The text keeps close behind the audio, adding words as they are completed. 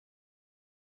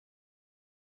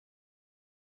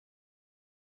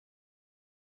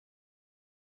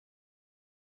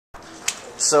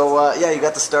So yeah, you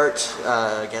got the start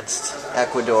against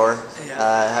Ecuador.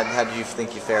 Yeah. How do you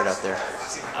think you fared out there?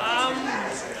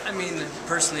 I mean,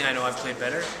 personally, I know I've played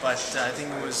better, but I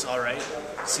think it was all right.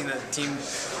 Seeing that the team,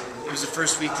 it was the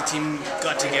first week the team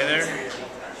got together.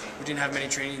 We didn't have many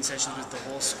training sessions with the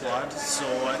whole squad, so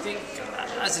I think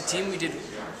as a team we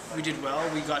did well.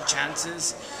 We got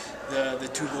chances. The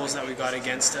two goals that we got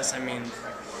against us, I mean,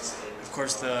 of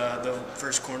course the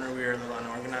first corner we were a little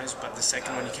unorganized, but the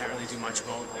second one you can't really do much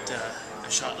about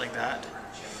a shot like that.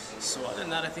 So other than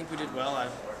that, I think we did well.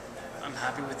 I'm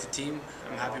happy with the team.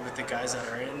 I'm happy with the guys that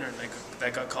are in or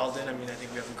that got called in. I mean, I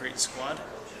think we have a great squad.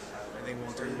 I think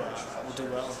we'll do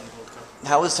well in the World Cup.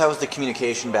 How was the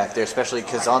communication back there, especially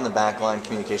because on the back line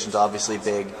communication's obviously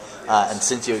big, and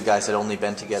since you guys had only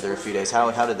been together a few days, how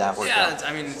did that work out? Yeah,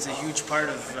 I mean, it's a huge part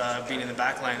of being in the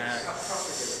back line.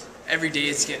 Every day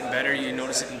it's getting better. You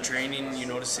notice it in training. You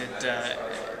notice it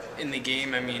in the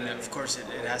game. I mean, of course,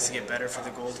 it has to get better for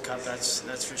the Gold Cup.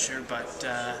 That's for sure. But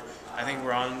I think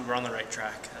we're on the right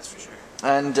track. That's for sure.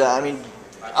 And I mean,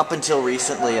 up until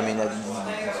recently, I mean,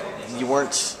 you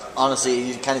weren't honestly.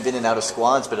 You kind of been in and out of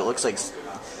squads, but it looks like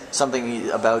something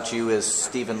about you is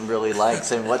Steven really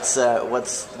likes. And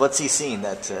what's he seen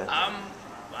that?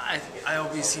 I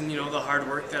always seen the hard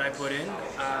work that I put in.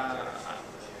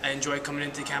 I enjoy coming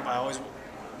into camp.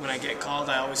 When I get called,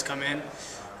 I always come in.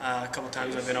 A couple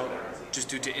times I've been out just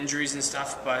due to injuries and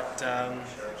stuff, but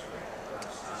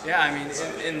yeah, I mean,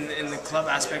 in the club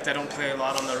aspect, I don't play a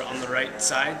lot on the right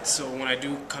side. So when I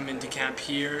do come into camp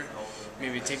here,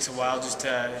 maybe it takes a while just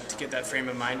to get that frame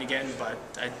of mind again. But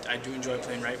I do enjoy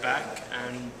playing right back,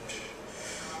 and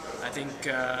I think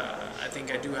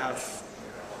I do have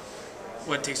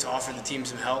what it takes to offer the team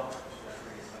some help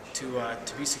to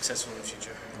be successful in the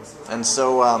future. And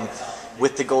so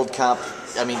with the Gold Cup,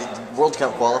 I mean, World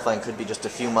Cup qualifying could be just a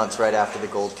few months right after the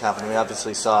Gold Cup, and we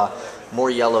obviously saw more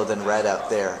yellow than red out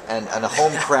there. And a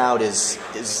home crowd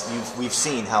we've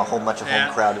seen how much a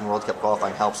home crowd in World Cup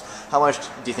qualifying helps. How much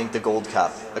do you think the Gold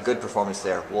Cup, a good performance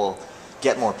there, will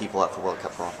get more people out for World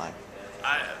Cup qualifying?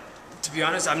 To be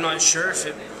honest, I'm not sure if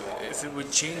it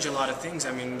would change a lot of things.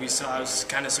 I mean, I was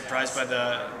kind of surprised by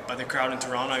the crowd in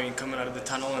Toronto. I mean, coming out of the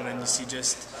tunnel and then you see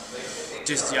just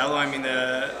yellow. I mean,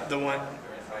 the one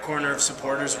corner of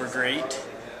supporters were great.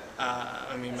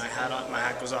 I mean, my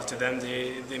hat goes off to them.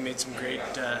 They made some great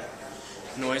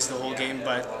noise the whole game.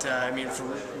 But I mean, for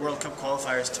World Cup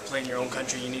qualifiers to play in your own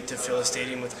country, you need to fill a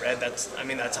stadium with red. That's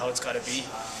how it's got to be.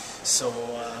 So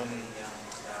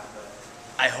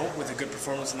I hope with a good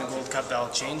performance in the Gold Cup that'll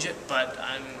change it. But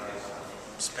I'm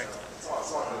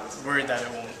worried that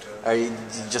it won't. Are you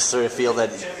just sort of feel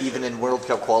that even in World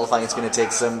Cup qualifying, it's going to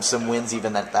take some wins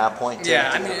even at that point?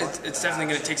 Yeah, I mean, it's definitely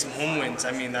going to take some home wins.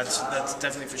 I mean, that's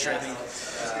definitely for sure. I think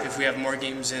if we have more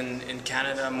games in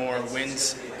Canada, more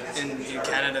wins in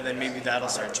Canada, then maybe that'll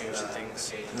start changing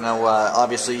things. Now,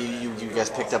 obviously, you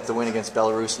guys picked up the win against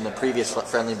Belarus in the previous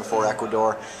friendly before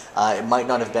Ecuador. It might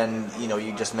not have been,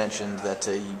 you just mentioned that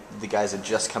the guys had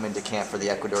just come into camp for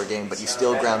the Ecuador game, but you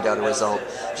still ground out a result.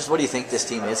 Just what do you think this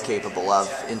team is capable of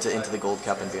into the Gold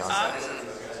Cup and beyond?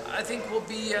 I think we'll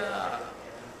be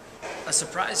a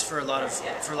surprise for a lot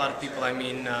of people. I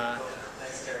mean,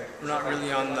 we're not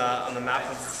really on the map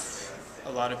of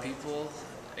a lot of people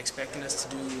expecting us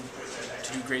to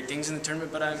do great things in the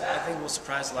tournament, but I think we'll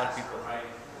surprise a lot of people.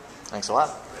 Thanks a lot.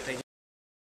 Thank you.